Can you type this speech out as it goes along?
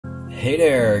Hey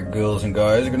there, girls and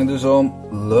guys. We're gonna do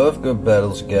some Love Cup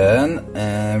battles again,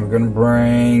 and we're gonna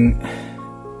bring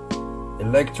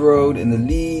Electrode in the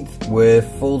lead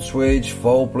with Full Switch,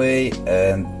 Foul Play,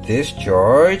 and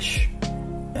Discharge.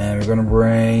 And we're gonna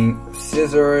bring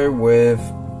Scizor with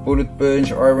Bullet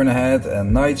Punch, Iron Head,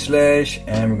 and Night Slash.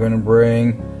 And we're gonna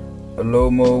bring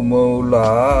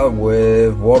Alomomola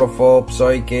with Waterfall,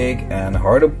 Psychic, and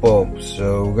Harder Pump.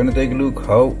 So we're gonna take a look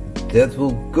how that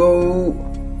will go.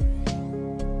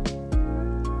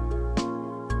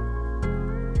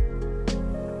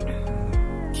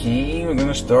 Okay, we're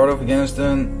gonna start off against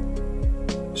an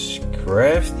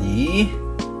Scrafty.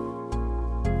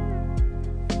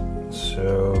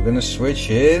 So we're gonna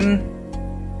switch in,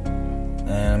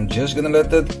 and I'm just gonna let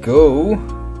that go.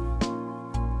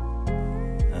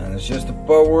 And it's just a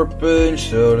power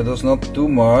punch, so that does not do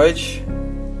much.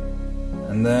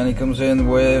 And then he comes in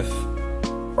with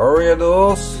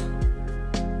Ariados,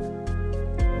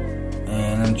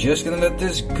 and I'm just gonna let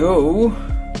this go.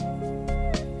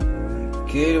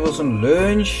 Okay, there was some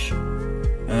lunge,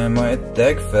 and my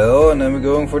attack fell, and then we're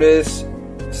going for this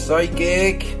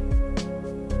Psychic.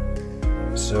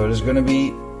 So this is gonna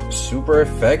be super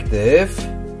effective.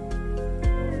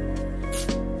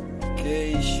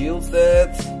 Okay, he shields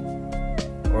that,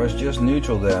 or it's just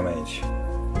neutral damage.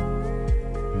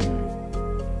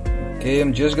 Okay,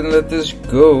 I'm just gonna let this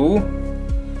go,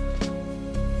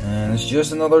 and it's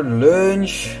just another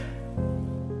lunge.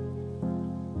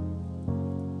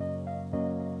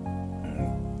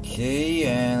 Okay,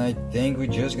 and I think we're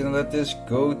just gonna let this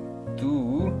go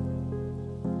too.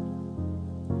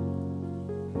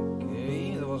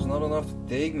 Okay, that was not enough to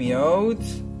take me out.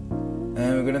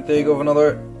 And we're gonna take off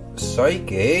another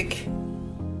Psychic.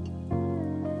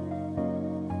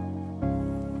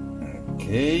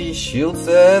 Okay, shield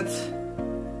set.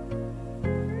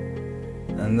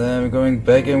 And then we're going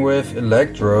back in with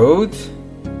Electrode.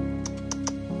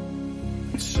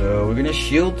 So we're gonna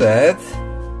shield that.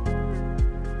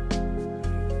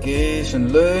 Okay,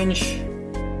 some lunge,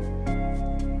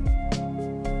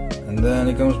 and then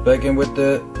he comes back in with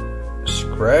the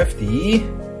Scrafty.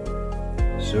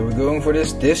 So we're going for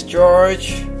this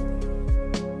Discharge.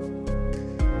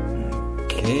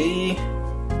 Okay,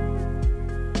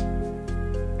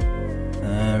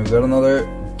 and we got another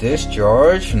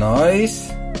Discharge,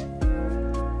 nice.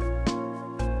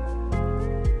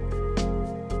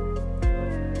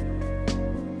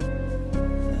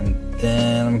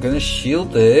 Then I'm gonna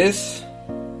shield this.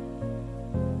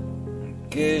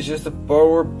 Okay, it's just a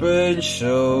power punch,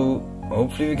 so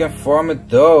hopefully we can farm it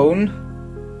down.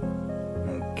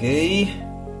 Okay.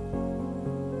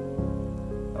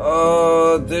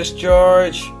 Oh,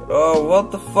 Discharge. Oh,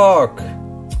 what the fuck?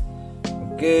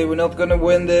 Okay, we're not gonna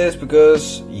win this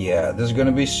because, yeah, this is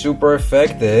gonna be super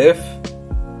effective.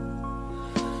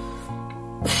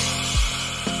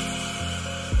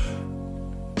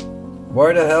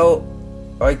 Why the hell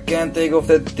I can't take off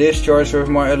that Discharge with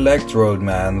my Electrode,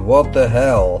 man? What the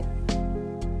hell?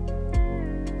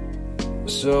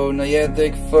 So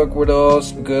Niantic, fuck with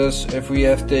us, because if we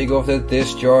have to take off that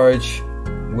Discharge,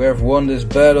 we have won this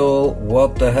battle.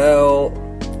 What the hell?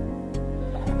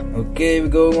 Okay, we're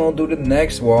going on to the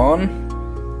next one.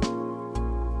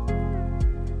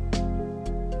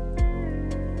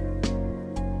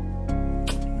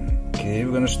 Okay,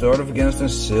 we're gonna start off against a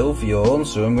Sylveon,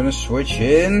 so I'm gonna switch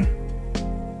in.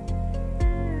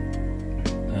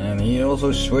 And he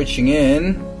also switching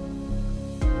in.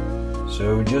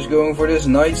 So we're just going for this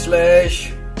Night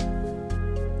Slash.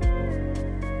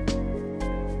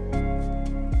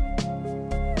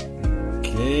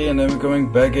 Okay, and then we're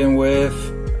coming back in with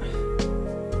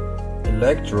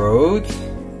Electrode.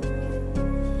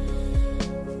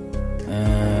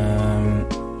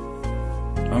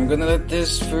 I'm gonna let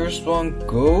this first one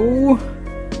go,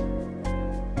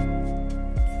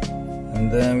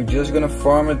 and then we're just gonna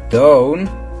farm it down,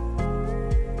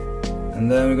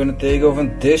 and then we're gonna take off a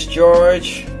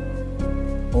Discharge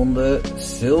on the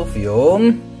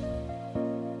Sylveon,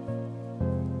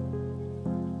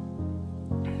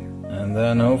 and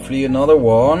then hopefully another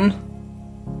one.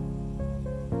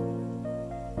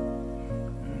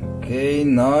 Okay,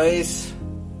 nice.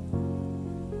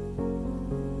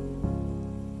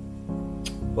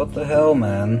 What the hell,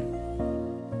 man?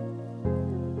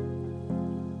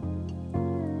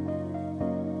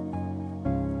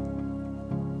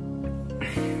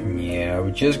 Yeah,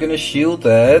 we're just gonna shield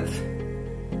that.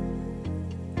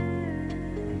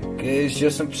 Okay, it's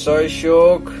just some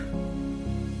Psyshock.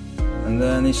 And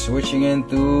then he's switching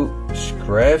into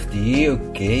Scrafty,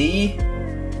 okay.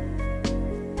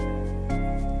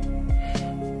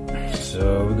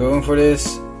 So we're going for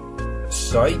this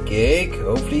Psychic.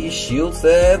 Hopefully he shields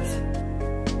that.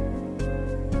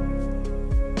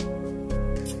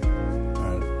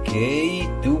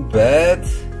 Okay, too bad.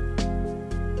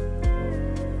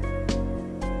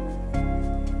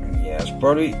 Yeah, it's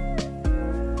probably...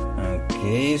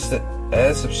 Okay, it's the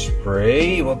acid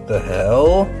spray. What the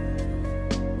hell?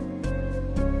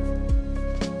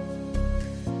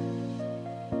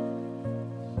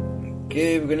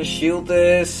 Okay, we're gonna shield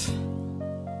this.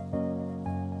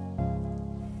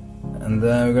 And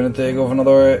then we're gonna take off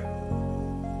another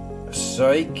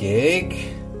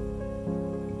Psychic.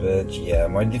 But yeah,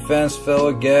 my defense fell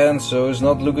again, so it's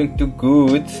not looking too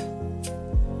good.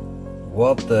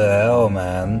 What the hell,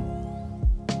 man?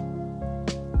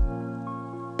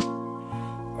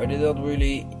 I did not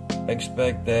really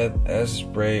expect that acid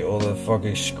spray or the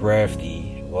fucking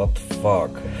Scrafty. What the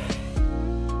fuck?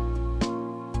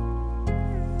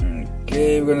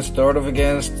 Okay, we're gonna start off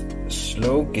against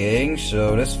Slowking,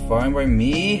 so that's fine by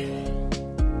me.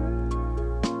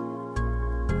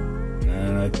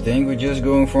 And I think we're just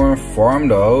going for a farm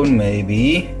down,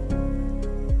 maybe.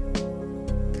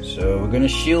 So we're gonna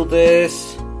shield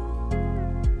this.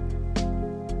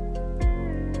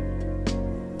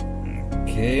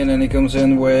 Okay, and then he comes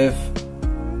in with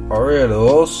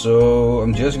Ariel, so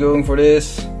I'm just going for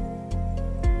this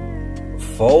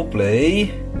Foul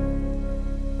Play.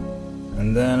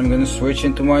 And then I'm gonna switch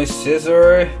into my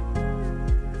Scizor.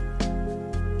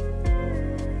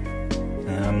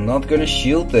 And I'm not gonna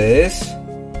shield this.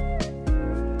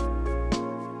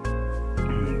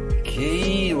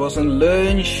 Okay, it wasn't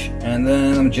lunge. And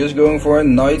then I'm just going for a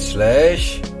Night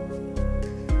Slash.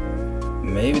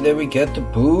 Maybe that we get the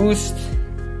boost.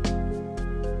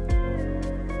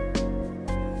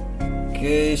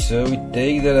 Okay, so we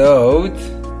take that out.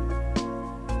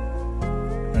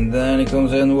 And then he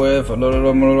comes in with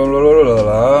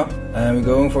Alomomola, and we're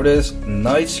going for this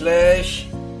Night Slash.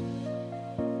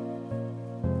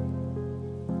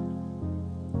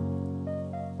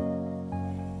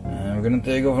 And we're gonna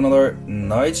take off another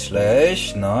Night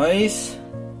Slash, nice.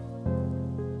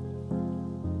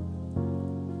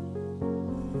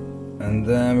 And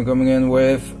then we're coming in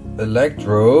with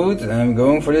Electrode, and we're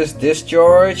going for this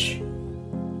Discharge.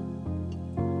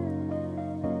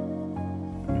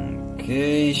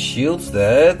 Okay, shields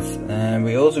that, and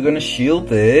we're also gonna shield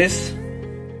this.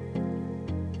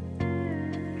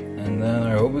 And then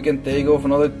I hope we can take off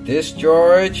another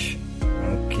Discharge.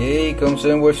 Okay, comes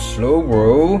in with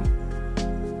Slowbro.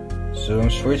 So I'm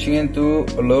switching into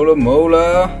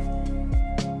Alomomola.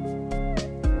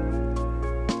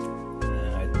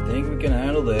 And I think we can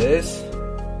handle this.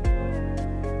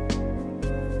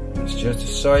 It's just a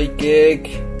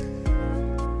Psychic.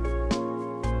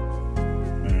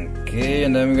 Okay,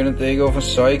 and then we're gonna take off a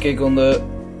Psychic on the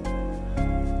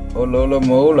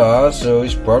Alomomola, so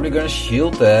he's probably gonna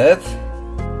shield that.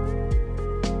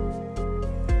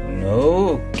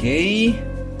 No, okay,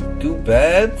 too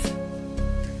bad.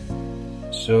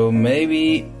 So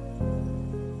maybe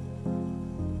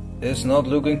it's not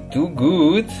looking too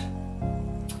good.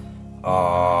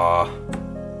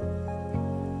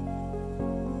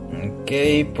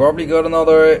 Okay, probably got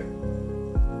another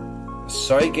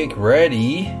Psychic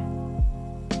ready.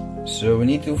 So we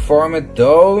need to farm it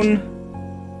down.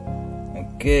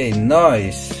 Okay,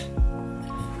 nice.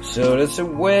 So that's a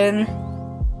win.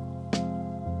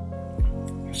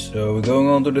 So we're going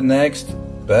on to the next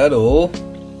battle.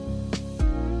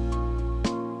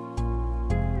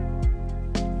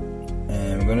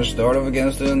 And we're gonna start off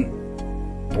against an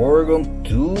Porygon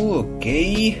 2,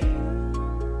 okay.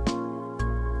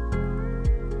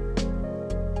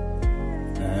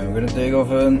 And we're gonna take off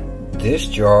a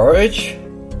Discharge.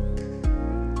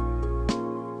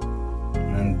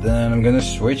 Then I'm gonna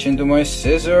switch into my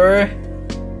Scizor.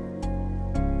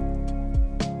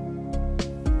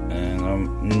 And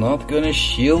I'm not gonna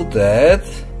shield that.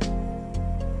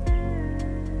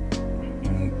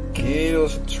 Okay, that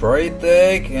was a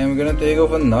Tri-Attack, and we're gonna take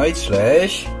off a Night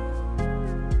Slash.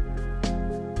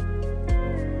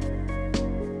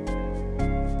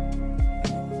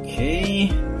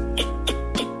 Okay.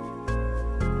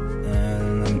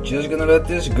 And I'm just gonna let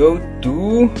this go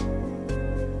too.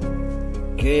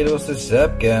 Okay, that was the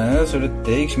Zap Cannon, so that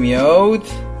takes me out.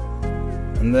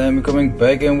 And then we're coming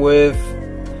back in with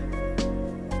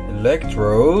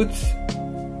Electrode.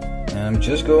 And I'm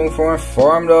just going for a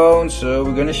farm down, so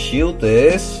we're gonna shield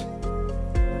this.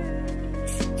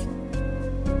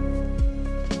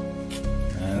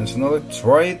 And it's another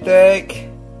Tri-Attack.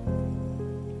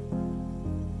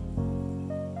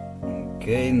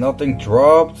 Okay, nothing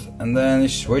dropped. And then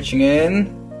he's switching in.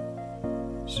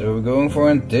 So So we're going for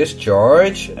a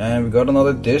Discharge, and we got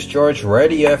another Discharge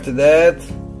ready after that.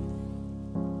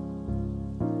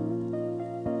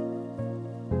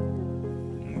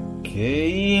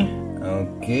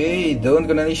 Okay, don't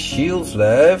got any shields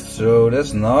left, so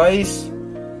that's nice.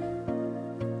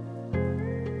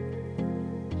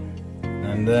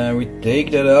 And then we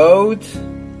take that out.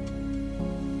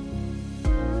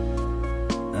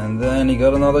 And then he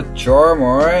got another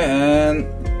Charmer, and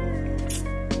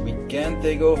we can't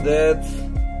take off that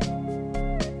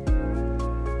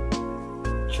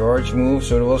charge move,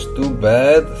 so it was too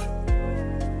bad.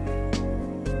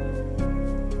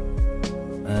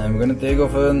 And we're gonna take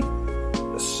off a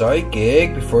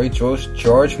Psychic before he throws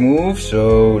charge move,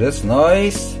 so that's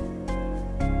nice.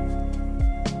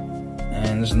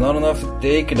 And there's not enough to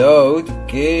take it out.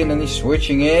 Okay, and then he's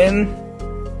switching in.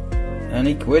 And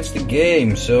he quits the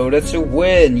game, so that's a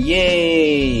win,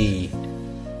 yay!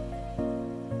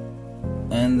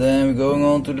 And then we're going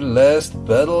on to the last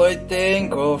battle, I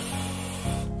think.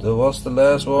 That was the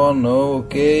last one, no,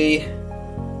 okay.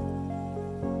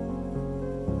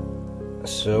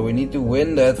 So we need to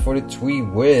win that for the 3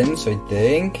 wins, I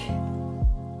think.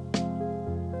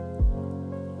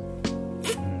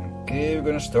 Okay, we're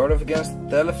gonna start off against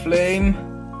Talaflame.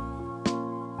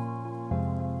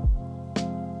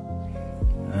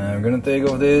 And we're gonna take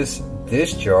off this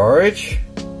Discharge.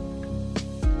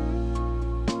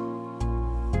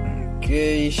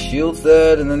 Okay, he shields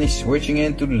that, and then he's switching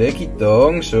into Licky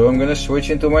Tongue, so I'm gonna switch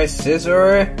into my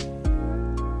Scizor.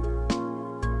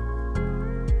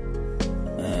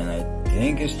 And I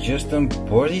think it's just a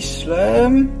Body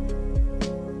Slam.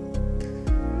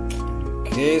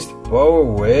 Okay, it's the Power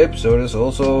Whip, so that's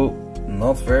also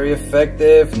not very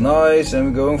effective. Nice, and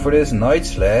we're going for this Night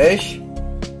Slash.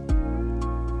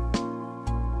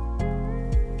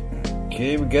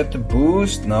 Okay, we get the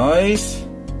boost, nice.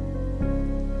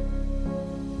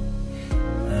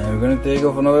 And we're gonna take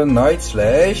off another Night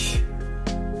Slash.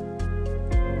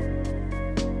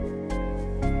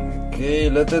 Okay,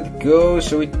 let it go,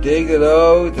 so we take it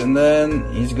out, and then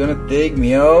he's gonna take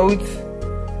me out.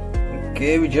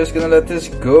 Okay, we're just gonna let this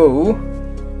go.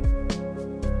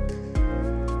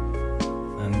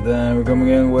 And then we're coming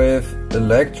in with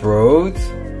Electrode.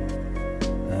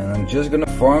 And I'm just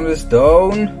gonna farm this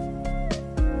down.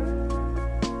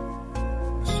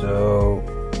 So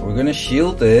we're gonna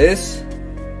shield this.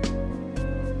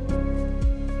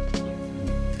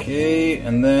 Okay,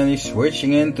 and then he's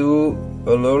switching into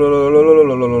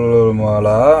Alomomola,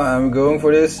 and we're going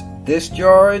for this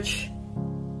Discharge.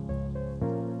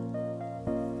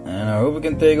 And I hope we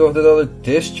can take off that other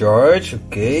Discharge.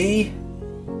 Okay.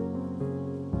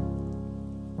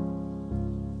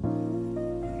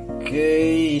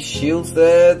 Okay, he shields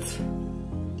that.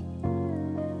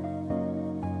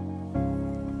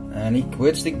 And he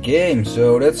quits the game,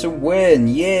 so that's a win,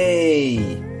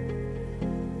 yay!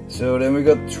 So then we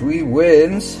got 3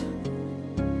 wins.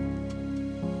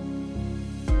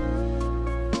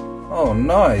 Oh,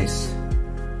 nice.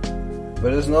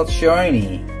 But it's not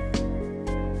shiny.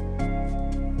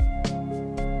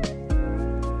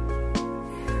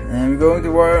 And we're going to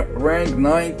rank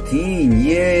 19,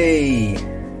 yay!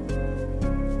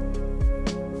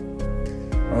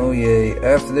 Oh yay,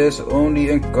 after this only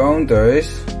encounters.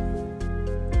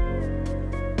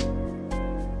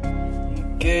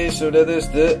 Okay, so that is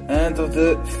the end of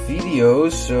the video.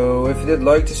 So if you did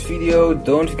like this video,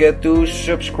 don't forget to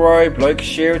subscribe, like,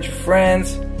 share with your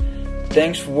friends.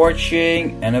 Thanks for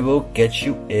watching, and I will catch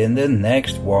you in the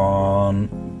next one.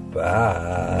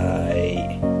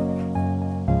 Bye.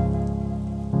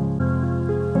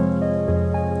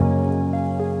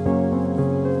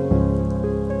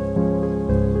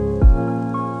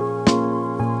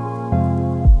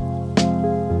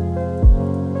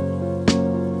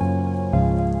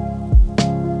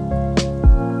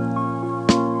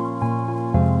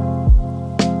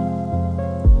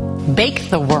 Make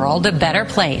the world a better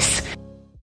place.